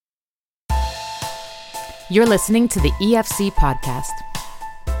You're listening to the EFC podcast.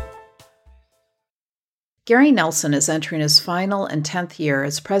 Gary Nelson is entering his final and 10th year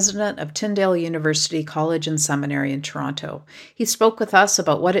as president of Tyndale University College and Seminary in Toronto. He spoke with us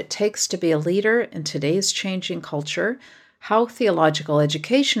about what it takes to be a leader in today's changing culture, how theological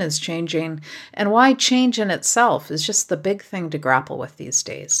education is changing, and why change in itself is just the big thing to grapple with these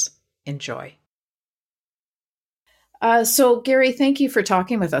days. Enjoy. So, Gary, thank you for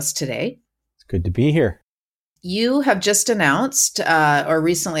talking with us today. It's good to be here. You have just announced or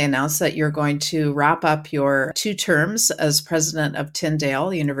recently announced that you're going to wrap up your 2 terms as president of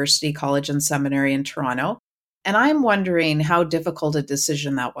Tyndale University College and Seminary in Toronto. And I'm wondering how difficult a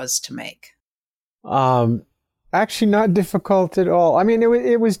decision that was to make. Actually, not difficult at all. I mean,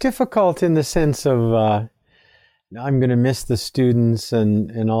 it was difficult in the sense of I'm going to miss the students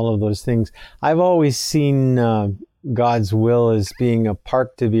and all of those things. I've always seen God's will as being a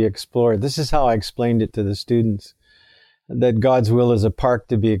park to be explored. This is how I explained it to the students, that God's will is a park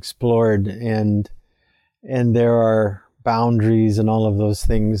to be explored, and there are boundaries and all of those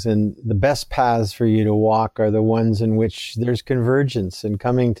things, and the best paths for you to walk are the ones in which there's convergence. And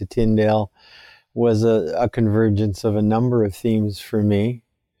coming to Tyndale was a convergence of a number of themes for me.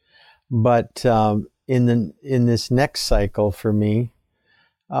 But in this next cycle for me,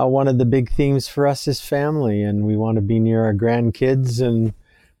 one of the big themes for us is family, and we want to be near our grandkids, and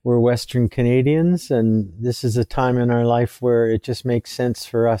we're Western Canadians, and this is a time in our life where it just makes sense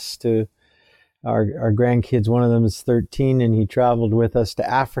for us to, our grandkids, one of them is 13, and he traveled with us to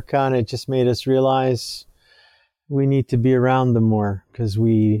Africa, and it just made us realize we need to be around them more, because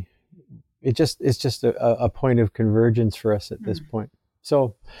it's just a point of convergence for us at this point.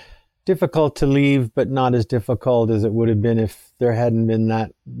 So difficult to leave, but not as difficult as it would have been if there hadn't been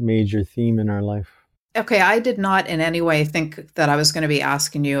that major theme in our life. Okay, I did not in any way think that I was going to be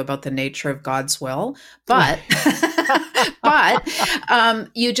asking you about the nature of God's will, but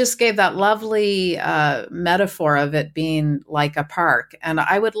you just gave that lovely metaphor of it being like a park. And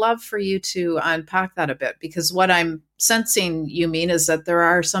I would love for you to unpack that a bit, because what I'm sensing you mean is that there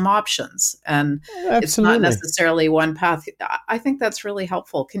are some options, and It's not necessarily one path. I think that's really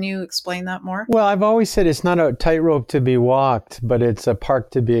helpful. Can you explain that more? Well, I've always said it's not a tightrope to be walked, but it's a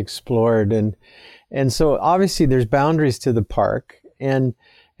park to be explored. And so obviously there's boundaries to the park, and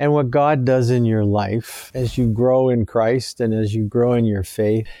what God does in your life as you grow in Christ and as you grow in your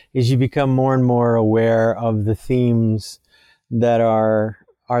faith is you become more and more aware of the themes that are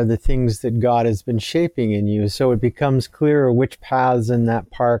the things that God has been shaping in you. So it becomes clearer which paths in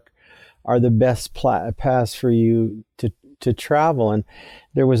that park are the best paths for you to travel. And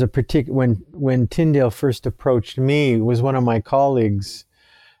there was a particular, when Tyndale first approached me, it was one of my colleagues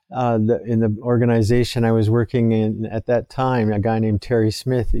in the organization I was working in at that time, a guy named Terry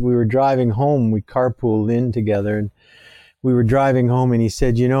Smith. We were driving home, we carpooled in together, and we were driving home, and he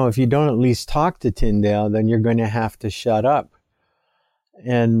said, if you don't at least talk to Tyndale, then you're going to have to shut up.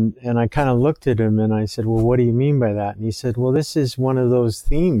 And I kind of looked at him and I said, well, what do you mean by that? And he said, well, this is one of those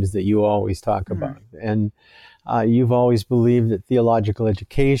themes that you always talk about. And you've always believed that theological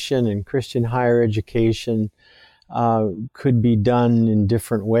education and Christian higher education could be done in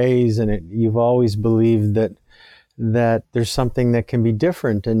different ways, and you've always believed that there's something that can be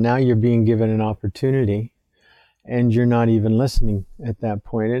different, and now you're being given an opportunity, and you're not even listening at that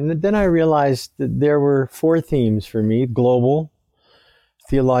point. And then I realized that there were 4 themes for me: global,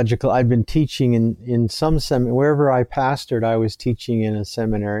 theological. I've been teaching in some wherever I pastored, I was teaching in a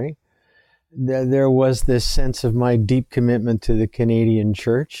seminary. There was this sense of my deep commitment to the Canadian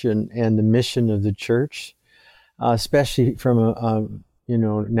church and the mission of the church. Especially from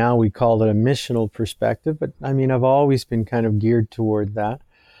now we call it a missional perspective, but I mean, I've always been kind of geared toward that.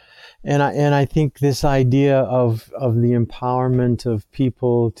 And I think this idea of the empowerment of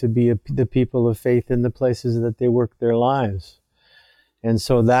people to be the people of faith in the places that they work their lives. And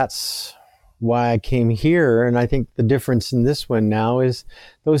so that's why I came here. And I think the difference in this one now is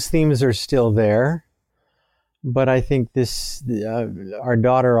those themes are still there. But I think our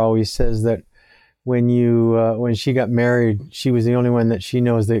daughter always says that when she got married, she was the only one that she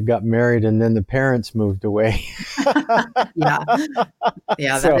knows that got married, and then the parents moved away. Yeah,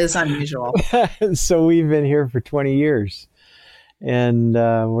 that is unusual. So we've been here for 20 years, and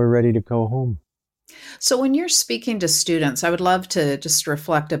we're ready to go home. So when you're speaking to students, I would love to just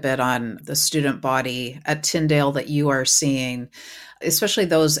reflect a bit on the student body at Tyndale that you are seeing, especially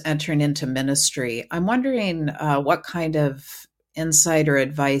those entering into ministry. I'm wondering what kind of insight or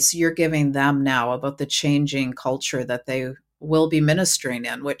advice you're giving them now about the changing culture that they will be ministering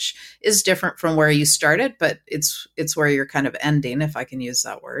in, which is different from where you started, but it's where you're kind of ending, if I can use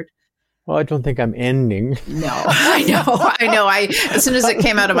that word. Well, I don't think I'm ending. No, I know. As soon as it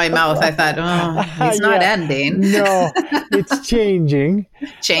came out of my mouth, I thought, oh, he's not ending. No, it's changing.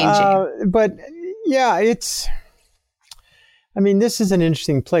 But yeah, this is an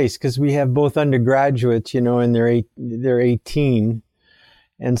interesting place because we have both undergraduates, and they're 18,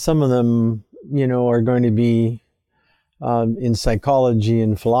 and some of them, are going to be in psychology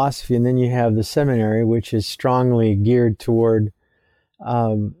and philosophy, and then you have the seminary, which is strongly geared toward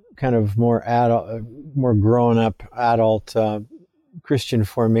kind of more adult, more grown-up adult Christian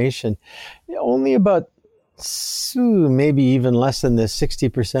formation. Only about maybe even less than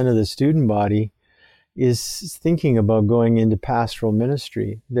 60% of the student body is thinking about going into pastoral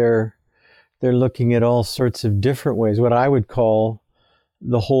ministry. They're looking at all sorts of different ways, what I would call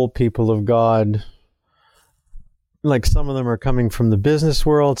the whole people of God. Like some of them are coming from the business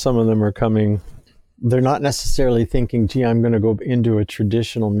world, some of them are they're not necessarily thinking, gee, I'm going to go into a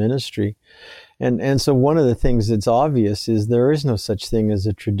traditional ministry. And so one of the things that's obvious is there is no such thing as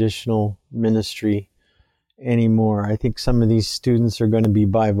a traditional ministry anymore. I think some of these students are going to be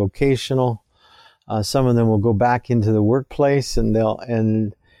bivocational. Some of them will go back into the workplace, and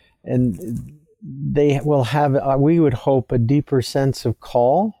they will have, we would hope, a deeper sense of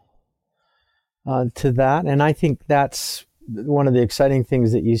call to that. And I think that's one of the exciting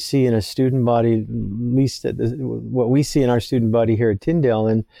things that you see in a student body, at least what we see in our student body here at Tyndale,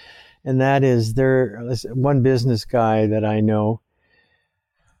 and that is there's one business guy that I know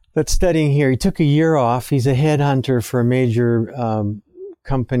that's studying here. He took a year off. He's a headhunter for a major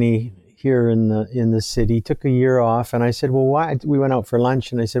company here in the city. He took a year off, and I said, well, why? We went out for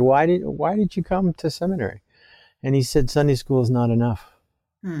lunch, and I said, why did you come to seminary? And he said, Sunday school is not enough.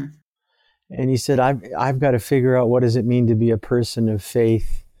 And he said, I've got to figure out what does it mean to be a person of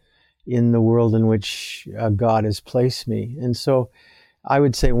faith in the world in which God has placed me. And so I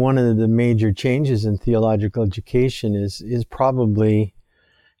would say one of the major changes in theological education is probably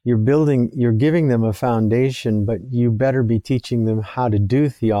you're giving them a foundation, but you better be teaching them how to do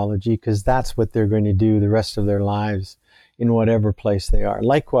theology, because that's what they're going to do the rest of their lives in whatever place they are.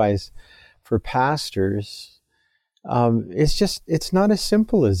 Likewise, for pastors, it's not as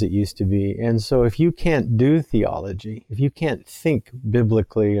simple as it used to be. And so if you can't do theology, if you can't think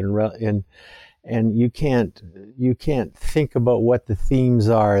biblically and you can't think about what the themes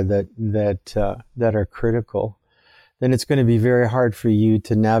are that are critical, then it's going to be very hard for you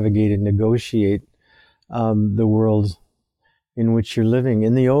to navigate and negotiate the world in which you're living.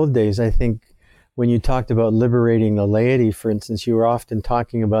 In the old days, I think when you talked about liberating the laity, for instance, you were often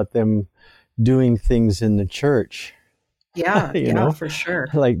talking about them doing things in the church. Yeah, for sure.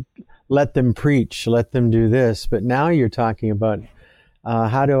 Like, let them preach, let them do this. But now you're talking about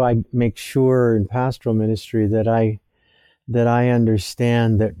how do I make sure in pastoral ministry that I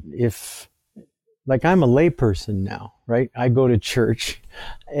understand that if, like, I'm a layperson now, right? I go to church,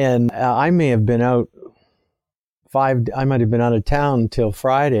 and I might have been out of town till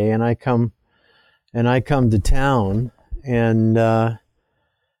Friday, and I come to town, and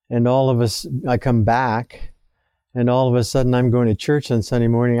all of us, I come back, and all of a sudden I'm going to church on Sunday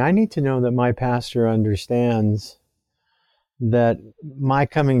morning. I need to know that my pastor understands that my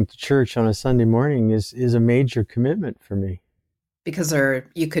coming to church on a Sunday morning is a major commitment for me. Because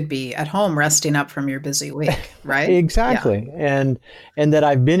you could be at home resting up from your busy week, right? Exactly. Yeah. And that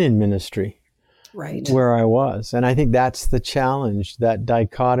I've been in ministry, right, where I was. And I think that's the challenge. That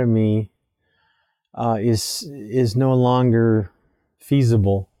dichotomy is no longer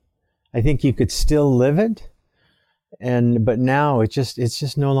feasible. I think you could still live it, but now it's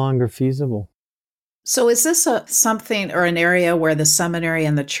just no longer feasible. So is this something or an area where the seminary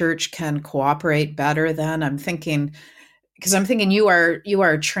and the church can cooperate better then? I'm thinking you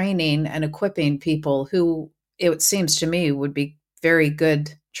are training and equipping people who, it seems to me, would be very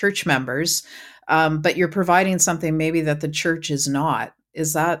good church members, but you're providing something maybe that the church is not.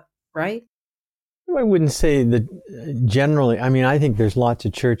 Is that right? I wouldn't say that generally. I mean, I think there's lots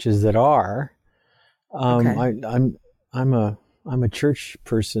of churches that are. Okay. I'm a church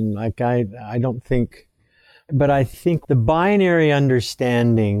person. Like I don't think, but I think the binary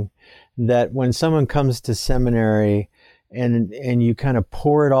understanding that when someone comes to seminary and you kind of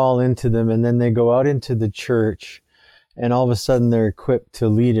pour it all into them, and then they go out into the church, and all of a sudden they're equipped to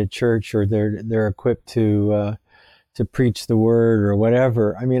lead a church, or they're equipped to preach the word or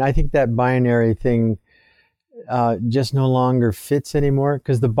whatever. I mean, I think that binary thing just no longer fits anymore,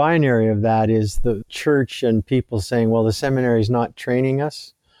 because the binary of that is the church and people saying, well, the seminary is not training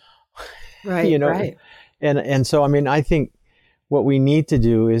us. Right, right. And so, I mean, I think what we need to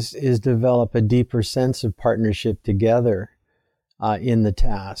do is develop a deeper sense of partnership together in the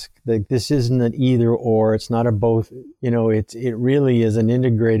task. Like, this isn't an either or. It's not a both. It really is an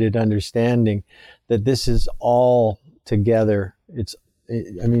integrated understanding that this is all together. This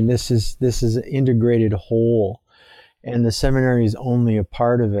is an integrated whole, and the seminary is only a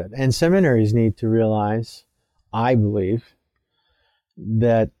part of it. And seminaries need to realize, I believe,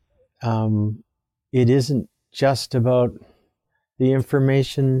 that it isn't just about the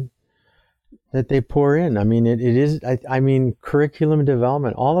information that they pour in. I mean, it is, curriculum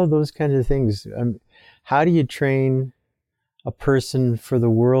development, all of those kinds of things. How do you train a person for the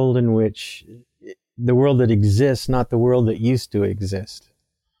world that exists, not the world that used to exist?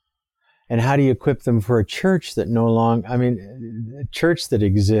 And how do you equip them for a church that a church that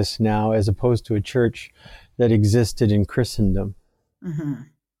exists now, as opposed to a church that existed in Christendom? Mm-hmm.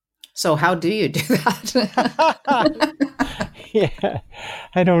 So how do you do that? Yeah,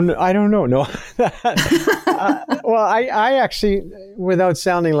 I don't know. No, well, I actually, without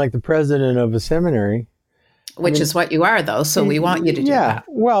sounding like the president of a seminary, which is what you are, though. So we want you to do that.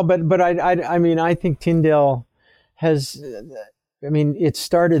 Well, but I think Tyndale has. It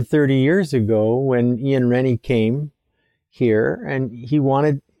started 30 years ago when Ian Rennie came here, and he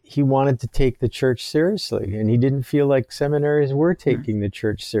wanted to take the church seriously, and he didn't feel like seminaries were taking the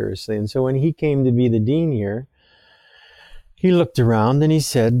church seriously. And so when he came to be the dean here, he looked around and he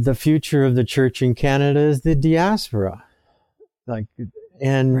said, the future of the church in Canada is the diaspora.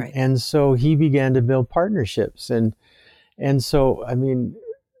 And so he began to build partnerships. And so,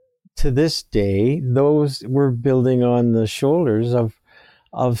 to this day, those were building on the shoulders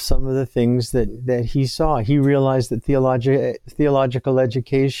of some of the things that he saw. He realized that theological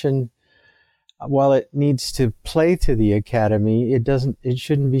education, while it needs to play to the academy, it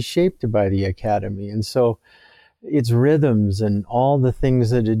shouldn't be shaped by the academy. And so its rhythms and all the things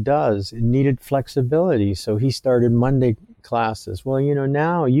that it does, it needed flexibility. So he started Monday classes. Well,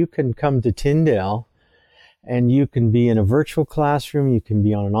 now you can come to Tyndale and you can be in a virtual classroom, you can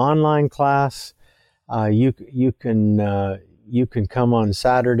be on an online class, you can come on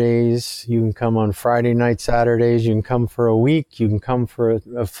Saturdays, you can come on Friday night Saturdays, you can come for a week, you can come for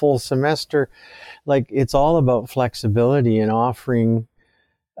a full semester. It's all about flexibility and offering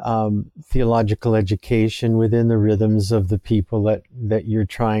theological education within the rhythms of the people that you're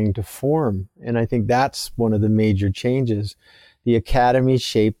trying to form. And I think that's one of the major changes. The academy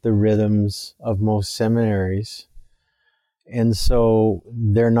shaped the rhythms of most seminaries. And so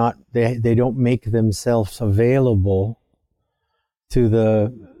they don't make themselves available to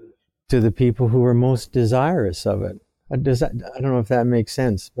the people who are most desirous of it. I don't know if that makes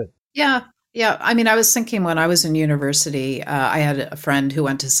sense, but yeah. I was thinking when I was in university, I had a friend who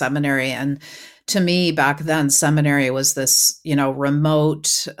went to seminary, and to me back then, seminary was this,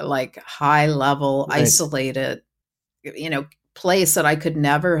 remote, high level, isolated, place that I could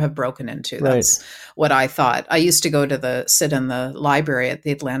never have broken into. That's what I thought. I used to sit in the library at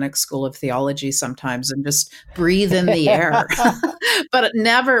the Atlantic School of Theology sometimes and just breathe in the air. But it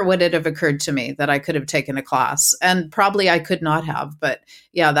never would it have occurred to me that I could have taken a class, and probably I could not have. But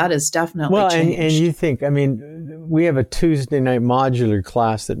yeah, that is definitely changed. And you think, we have a Tuesday night modular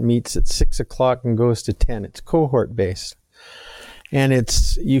class that meets at 6:00 and goes to 10. It's cohort based. And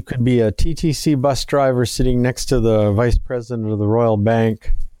you could be a TTC bus driver sitting next to the vice president of the Royal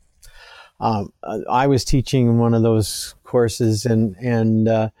Bank. I was teaching in one of those courses, and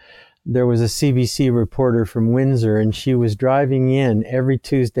there was a CBC reporter from Windsor, and she was driving in every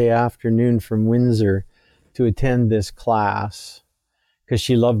Tuesday afternoon from Windsor to attend this class because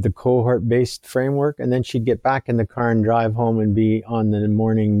she loved the cohort-based framework. And then she'd get back in the car and drive home and be on the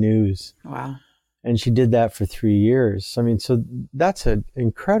morning news. Wow. And she did that for 3 years. So that's an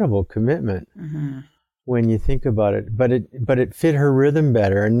incredible commitment when you think about it. But it fit her rhythm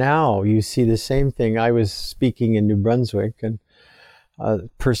better. And now you see the same thing. I was speaking in New Brunswick, and a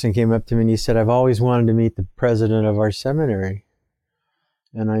person came up to me and he said, "I've always wanted to meet the president of our seminary."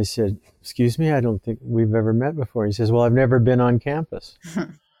 And I said, "Excuse me, I don't think we've ever met before." He says, "Well, I've never been on campus."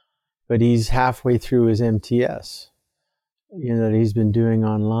 But he's halfway through his MTS, that he's been doing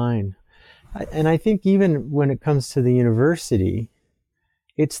online. And I think even when it comes to the university,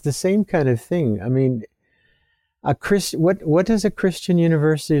 it's the same kind of thing. What does a Christian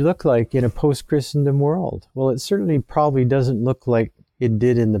university look like in a post-Christendom world? Well, it certainly probably doesn't look like it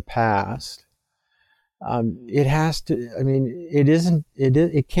did in the past. It has to.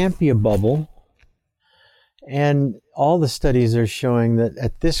 It can't be a bubble. And all the studies are showing that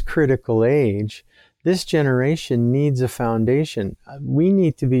at this critical age, this generation needs a foundation. We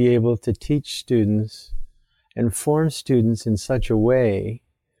need to be able to teach students and form students in such a way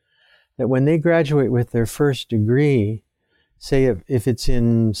that when they graduate with their first degree, say if it's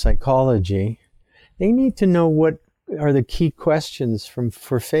in psychology, they need to know what are the key questions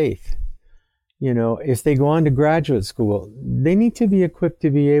for faith. If they go on to graduate school, they need to be equipped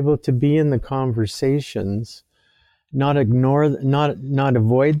to be able to be in the conversations, not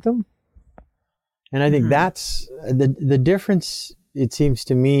avoid them. And I think that's the difference, it seems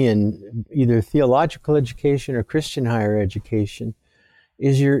to me, in either theological education or Christian higher education,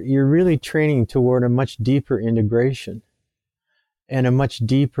 is you're really training toward a much deeper integration and a much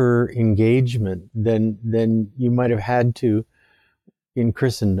deeper engagement than you might have had to in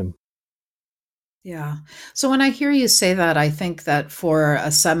Christendom. Yeah. So when I hear you say that, I think that for a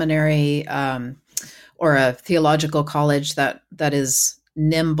seminary or a theological college that is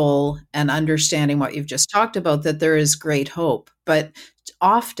nimble and understanding what you've just talked about, that there is great hope. But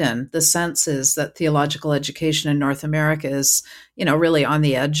often the sense is that theological education in North America is, really on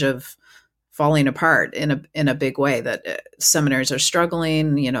the edge of falling apart in a big way, that seminaries are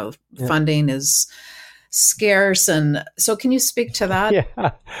struggling, funding is scarce. And so can you speak to that?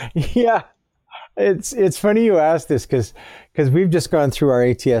 Yeah. It's funny you ask this because we've just gone through our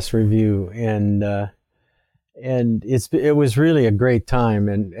ATS review, and it was really a great time,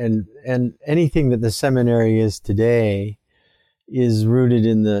 and anything that the seminary is today is rooted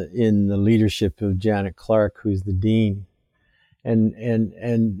in the leadership of Janet Clark, who's the dean, and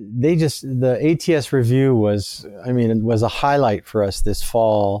the ATS review was a highlight for us this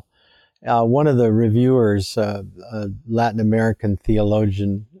fall. One of the reviewers, a Latin American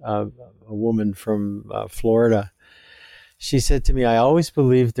theologian, a woman from Florida, she said to me, "I always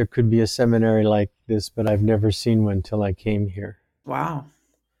believed there could be a seminary like this, but I've never seen one till I came here." Wow.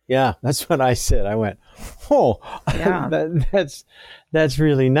 Yeah, that's what I said. I went, "Oh, yeah. that's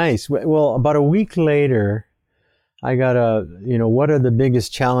really nice." Well, about a week later, I got what are the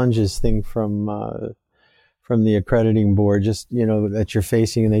biggest challenges thing from the accrediting board, just, that you're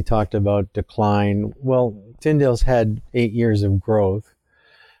facing, and they talked about decline. Well, Tyndale's had 8 years of growth.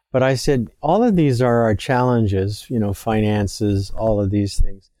 But I said, all of these are our challenges, finances, all of these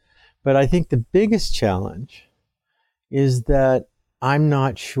things. But I think the biggest challenge is that I'm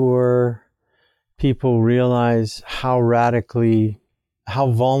not sure people realize how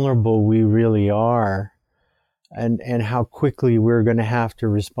vulnerable we really are, and how quickly we're going to have to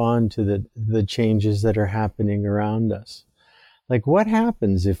respond to the changes that are happening around us. Like, what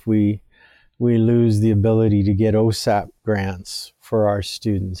happens if we lose the ability to get OSAP grants for our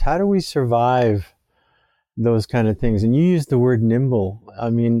students? How do we survive those kind of things? And you use the word nimble. I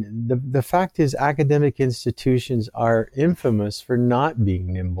mean, the fact is, academic institutions are infamous for not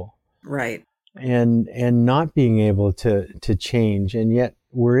being nimble. Right. And not being able to change. And yet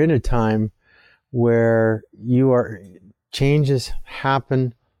we're in a time where changes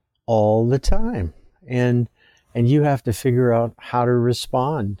happen all the time. And you have to figure out how to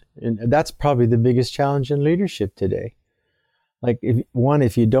respond. And that's probably the biggest challenge in leadership today. Like,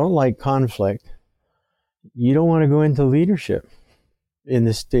 if you don't like conflict, you don't want to go into leadership in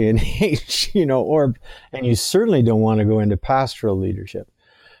this day and age, and you certainly don't want to go into pastoral leadership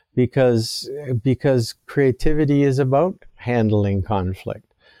because creativity is about handling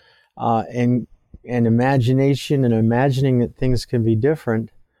conflict, and imagination and imagining that things can be different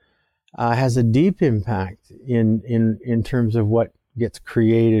has a deep impact in terms of what gets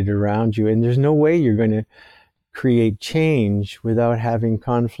created around you. And there's no way you're going to create change without having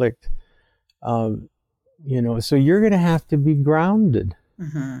conflict. So you're going to have to be grounded.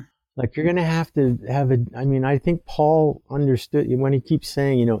 Mm-hmm. Like, you're going to have I think Paul understood when he keeps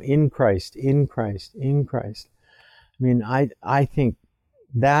saying, in Christ, in Christ, in Christ. I think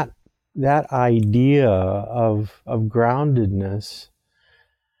that idea of groundedness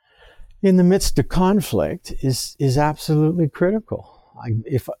in the midst of conflict is absolutely critical.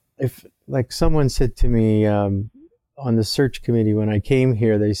 If like someone said to me on the search committee when I came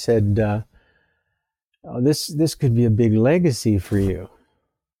here, they said, this could be a big legacy for you.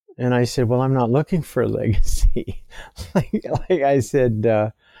 And I said, well, I'm not looking for a legacy. like I said,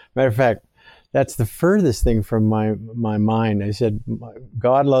 matter of fact, that's the furthest thing from my mind. I said,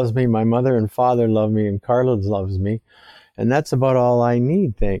 God loves me, my mother and father love me, and Carlos loves me. And that's about all I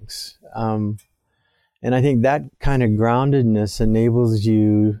need, thanks. And I think that kind of groundedness enables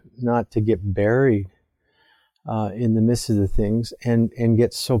you not to get buried in the midst of the things and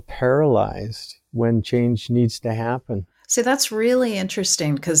get so paralyzed when change needs to happen. See, that's really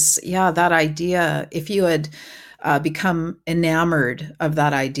interesting because, that idea, if you had become enamored of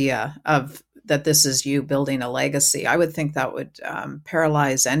that idea of that this is you building a legacy, I would think that would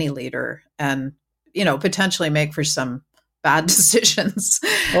paralyze any leader and, potentially make for some bad decisions.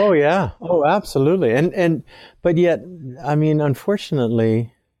 Oh yeah. Oh, absolutely. But yet, I mean,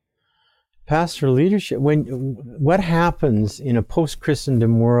 unfortunately, pastoral leadership, what happens in a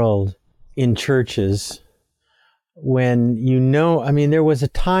post-Christendom world in churches when I mean, there was a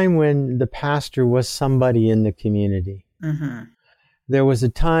time when the pastor was somebody in the community. Mm-hmm. There was a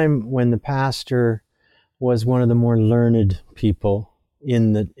time when the pastor was one of the more learned people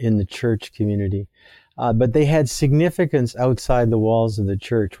in the church community. But they had significance outside the walls of the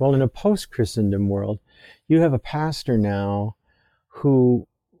church. Well, in a post-Christendom world, you have a pastor now who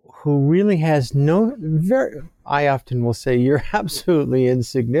really has I often will say, you're absolutely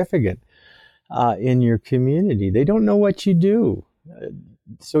insignificant in your community. They don't know what you do.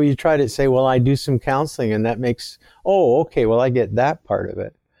 So you try to say, well, I do some counseling, and that makes, oh, okay, well, I get that part of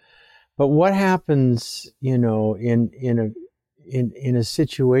it. But what happens, in a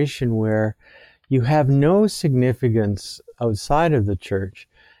situation where you have no significance outside of the church,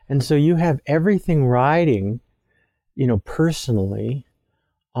 and so you have everything riding, personally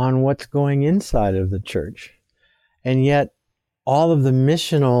on what's going inside of the church, and yet all of the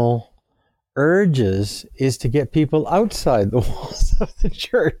missional urges is to get people outside the walls of the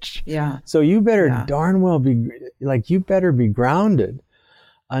church. Yeah. So you better darn well you better be grounded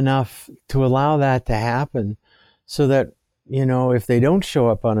enough to allow that to happen, so that, if they don't show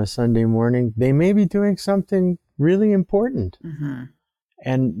up on a Sunday morning, they may be doing something really important, mm-hmm.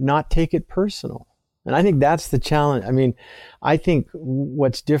 and not take it personal. And I think that's the challenge. I mean, I think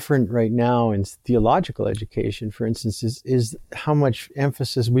what's different right now in theological education, for instance, is how much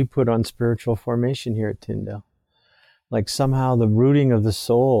emphasis we put on spiritual formation here at Tyndale. Like somehow the rooting of the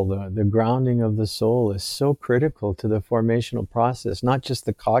soul, the grounding of the soul is so critical to the formational process, not just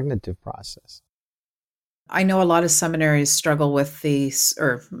the cognitive process. I know a lot of seminaries struggle with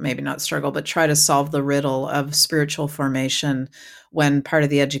or maybe not struggle, but try to solve the riddle of spiritual formation when part of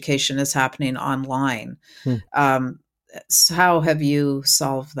the education is happening online. So how have you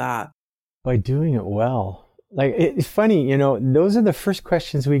solved that? By doing it well. Like, it's funny, those are the first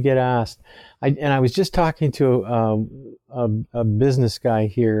questions we get asked. I was just talking to a business guy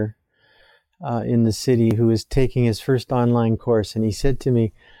here in the city who is taking his first online course, and he said to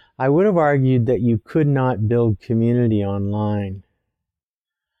me, I would have argued that you could not build community online.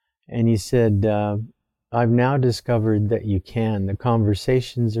 And he said, I've now discovered that you can. The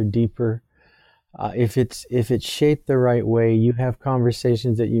conversations are deeper. If it's shaped the right way, you have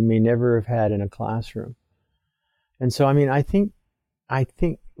conversations that you may never have had in a classroom. And so, I mean, I think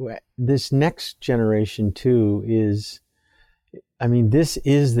this next generation too this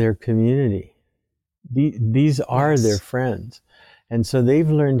is their community. These are their friends. And so they've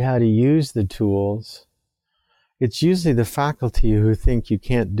learned how to use the tools. It's usually the faculty who think you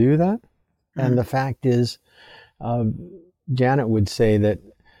can't do that. And the fact is, Janet would say that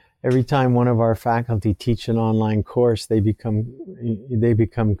every time one of our faculty teach an online course, they become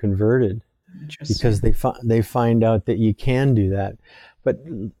converted, because they find out that you can do that. But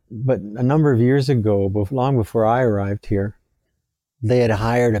a number of years ago, long before I arrived here, they had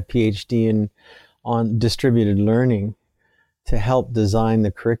hired a PhD on distributed learning to help design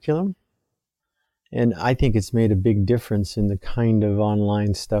the curriculum. And I think it's made a big difference in the kind of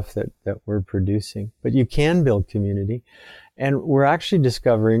online stuff that we're producing. But you can build community. And we're actually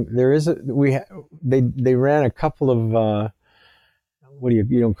discovering they ran a couple of,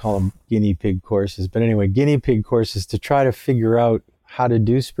 you don't call them guinea pig courses, but anyway, guinea pig courses to try to figure out how to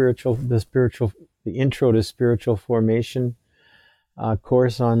do the intro to spiritual formation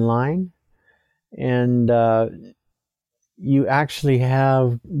course online. And you actually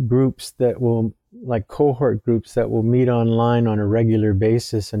have groups like cohort groups that will meet online on a regular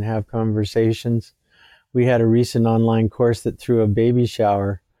basis and have conversations. We had a recent online course that threw a baby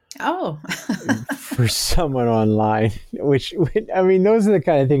shower for someone online, which, I mean, those are the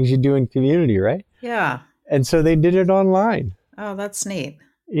kind of things you do in community, right? Yeah. And so they did it online. Oh, that's neat.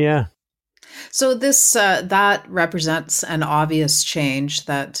 Yeah. So this that represents an obvious change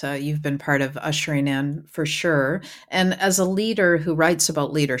that you've been part of ushering in, for sure. And as a leader who writes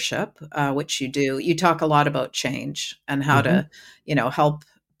about leadership, which you do, you talk a lot about change and how to, help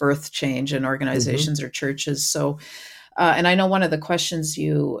birth change in organizations or churches. So, and I know one of the questions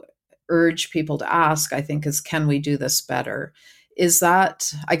you urge people to ask, I think, is, can we do this better? Is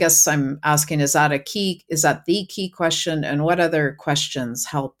that, I guess I'm asking, is that the key question? And what other questions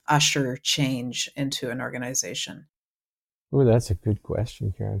help usher change into an organization? Oh, that's a good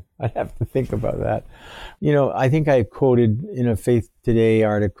question, Karen. I'd have to think about that. I think I quoted in a Faith Today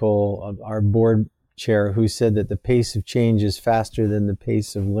article of our board chair who said that the pace of change is faster than the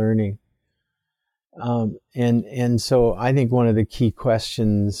pace of learning. And so I think one of the key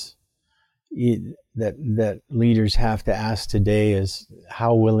questions that leaders have to ask today is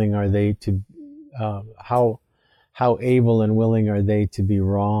how willing are they to how able and willing are they to be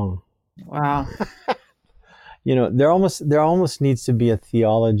wrong? Wow. There almost needs to be a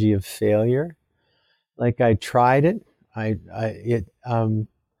theology of failure. Like, I tried it.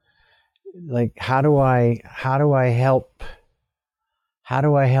 Like, how do I help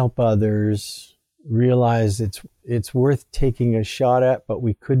others realize it's worth taking a shot at, but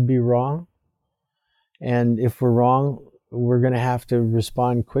we could be wrong. And if we're wrong, we're going to have to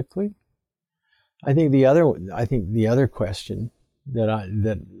respond quickly. I think the other question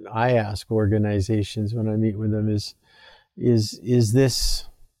that I ask organizations when I meet with them is this,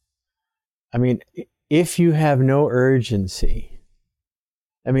 I mean, if you have no urgency,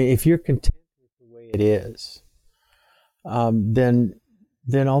 I mean, if you're content with the way it is, then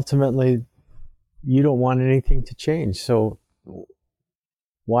ultimately you don't want anything to change. So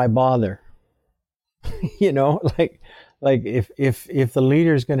why bother? like if the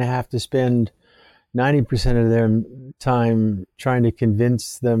leader is going to have to spend 90% of their time trying to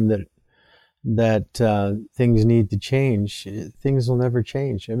convince them that things need to change, things will never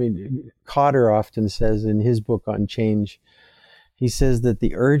change. I mean, Cotter often says in his book on change, he says that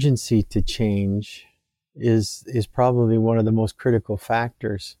the urgency to change is probably one of the most critical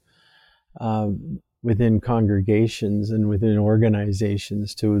factors within congregations and within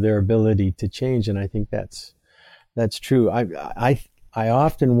organizations to their ability to change. And I think that's true. I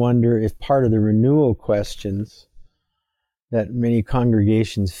often wonder if part of the renewal questions that many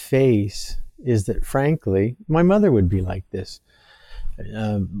congregations face is that, frankly, my mother would be like this.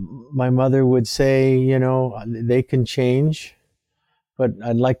 My mother would say, they can change, but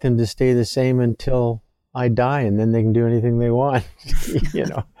I'd like them to stay the same until I die, and then they can do anything they want.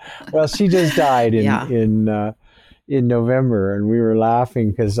 Well, she just died in November, and we were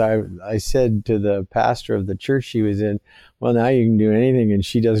laughing because I said to the pastor of the church she was in, well, now you can do anything, and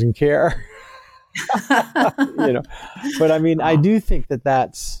she doesn't care. But I mean, I do think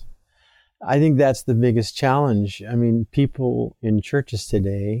that's the biggest challenge. I mean, people in churches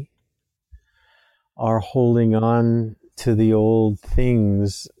today are holding on to the old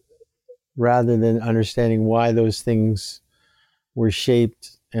things rather than understanding why those things were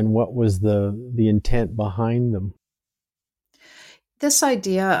shaped and what was the intent behind them. This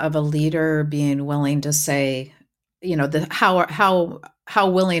idea of a leader being willing to say, how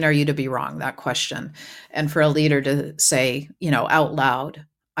willing are you to be wrong? That question. And for a leader to say, out loud,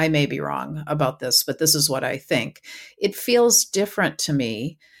 I may be wrong about this, but this is what I think. It feels different to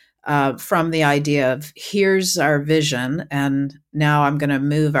me from the idea of here's our vision, and now I'm going to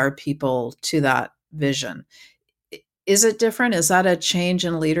move our people to that vision. Is it different? Is that a change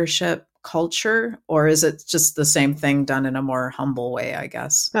in leadership culture, or is it just the same thing done in a more humble way, I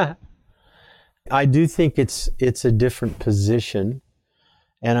guess? I do think it's a different position,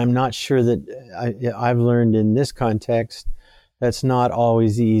 and I'm not sure that I've learned in this context that's not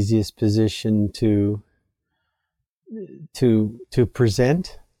always the easiest position to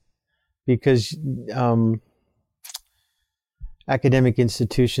present, because academic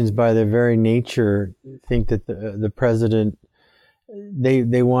institutions by their very nature think that the president,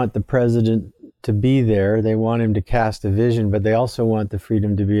 they want the president to be there. They want him to cast a vision, but they also want the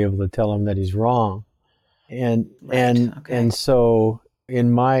freedom to be able to tell him that he's wrong. And so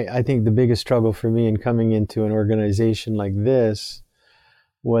I think the biggest struggle for me in coming into an organization like this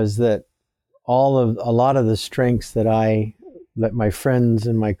was that a lot of the strengths that my friends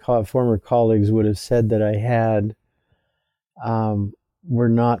and my former colleagues would have said that I had were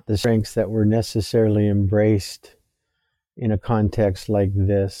not the strengths that were necessarily embraced in a context like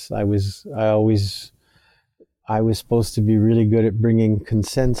this. I was supposed to be really good at bringing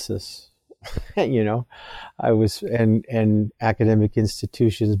consensus. And academic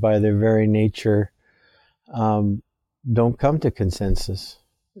institutions by their very nature don't come to consensus.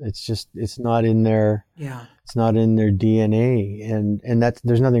 It's not in their it's not in their DNA, and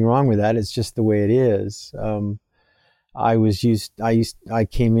there's nothing wrong with that. It's just the way it is. I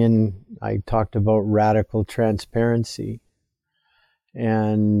came in, I talked about radical transparency,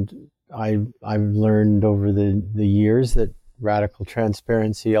 and I've learned over the years that radical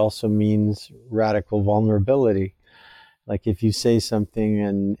transparency also means radical vulnerability. Like, if you say something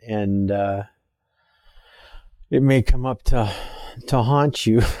and it may come up to haunt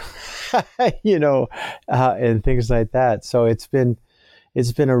you, and things like that. So it's been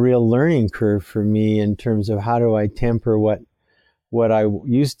a real learning curve for me in terms of how do I temper what I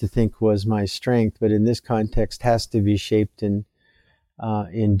used to think was my strength, but in this context has to be shaped in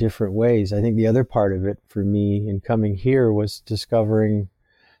in different ways. I think the other part of it for me in coming here was discovering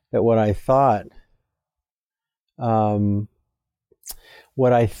that what I thought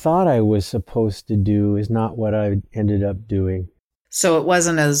I was supposed to do is not what I ended up doing. So it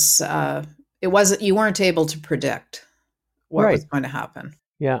wasn't you weren't able to predict what was going to happen.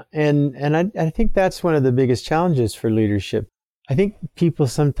 Yeah. And I think that's one of the biggest challenges for leadership. I think people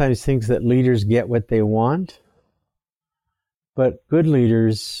sometimes think that leaders get what they want, but good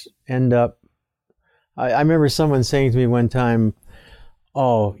leaders end up, I remember someone saying to me one time,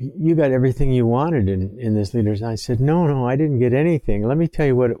 "Oh, you got everything you wanted in this leader." And I said, no, I didn't get anything. Let me tell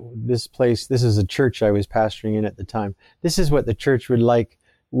you what this is a church I was pastoring in at the time. This is what the church would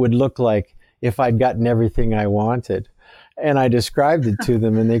look like if I'd gotten everything I wanted. And I described it to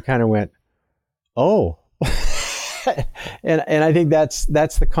them and they kind of went, "Oh." and I think that's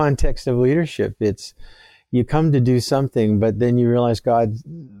the context of leadership. It's, you come to do something, but then you realize God's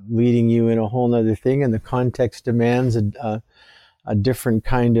leading you in a whole nother thing, and the context demands a different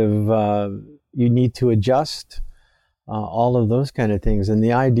kind of, you need to adjust, all of those kind of things. And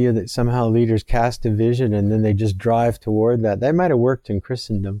the idea that somehow leaders cast a vision and then they just drive toward that might have worked in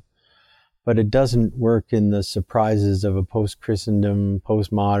Christendom, but it doesn't work in the surprises of a post-Christendom,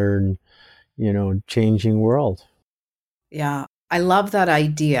 postmodern, changing world. Yeah. I love that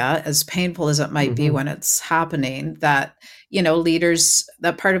idea, as painful as it might be when it's happening, that, leaders,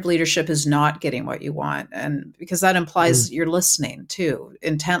 that part of leadership is not getting what you want. And because that implies you're listening too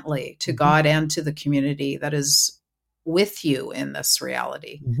intently to God and to the community that is with you in this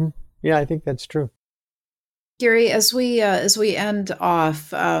reality. Yeah, I think that's true. Gary, as we end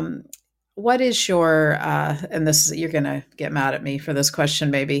off, what is your, and this, you're going to get mad at me for this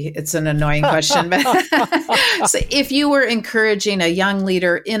question, maybe it's an annoying question, but so if you were encouraging a young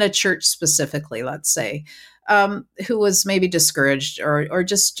leader in a church specifically, let's say, who was maybe discouraged or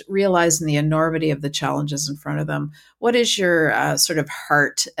just realizing the enormity of the challenges in front of them, what is your sort of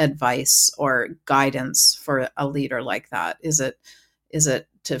heart advice or guidance for a leader like that? Is it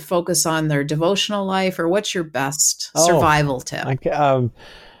to focus on their devotional life, or what's your best survival tip?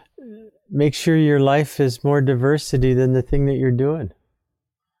 Make sure your life is more diversity than the thing that you're doing.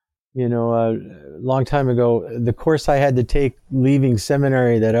 A long time ago, the course I had to take leaving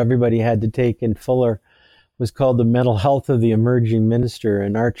seminary that everybody had to take in Fuller was called The Mental Health of the Emerging Minister,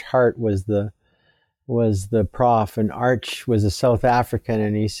 and Arch Hart was the prof, and Arch was a South African,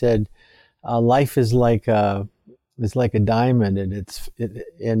 and he said, life is like a diamond,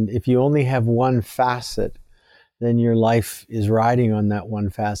 and if you only have one facet, then your life is riding on that one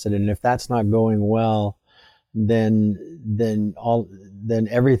facet. And if that's not going well, then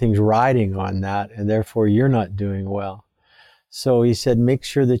everything's riding on that, and therefore you're not doing well. So he said, make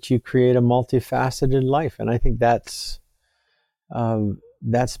sure that you create a multifaceted life. And I think that's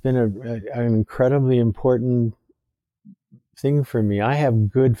been an incredibly important thing for me. I have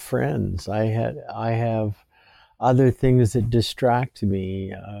good friends. I have other things that distract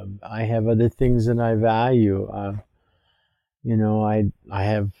me. I have other things that I value. I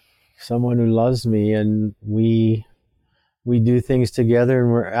have someone who loves me, and we do things together,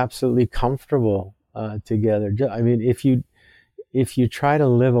 and we're absolutely comfortable together. I mean, if you try to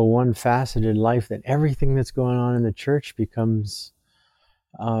live a one-faceted life, then everything that's going on in the church becomes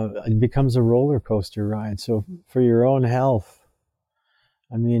a roller coaster ride. So for your own health,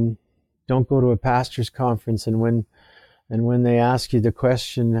 I mean, don't go to a pastor's conference and when they ask you the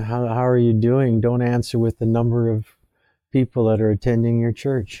question, how are you doing, don't answer with the number of people that are attending your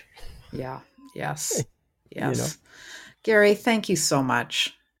church. Yeah. Yes. Gary, thank you so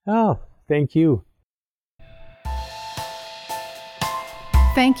much. Oh, thank you.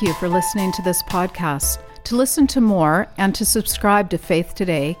 Thank you for listening to this podcast. To listen to more and to subscribe to Faith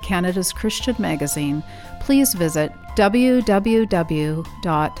Today, Canada's Christian magazine, please visit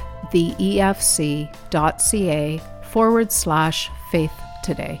www.theefc.ca/faith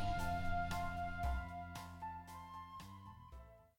today.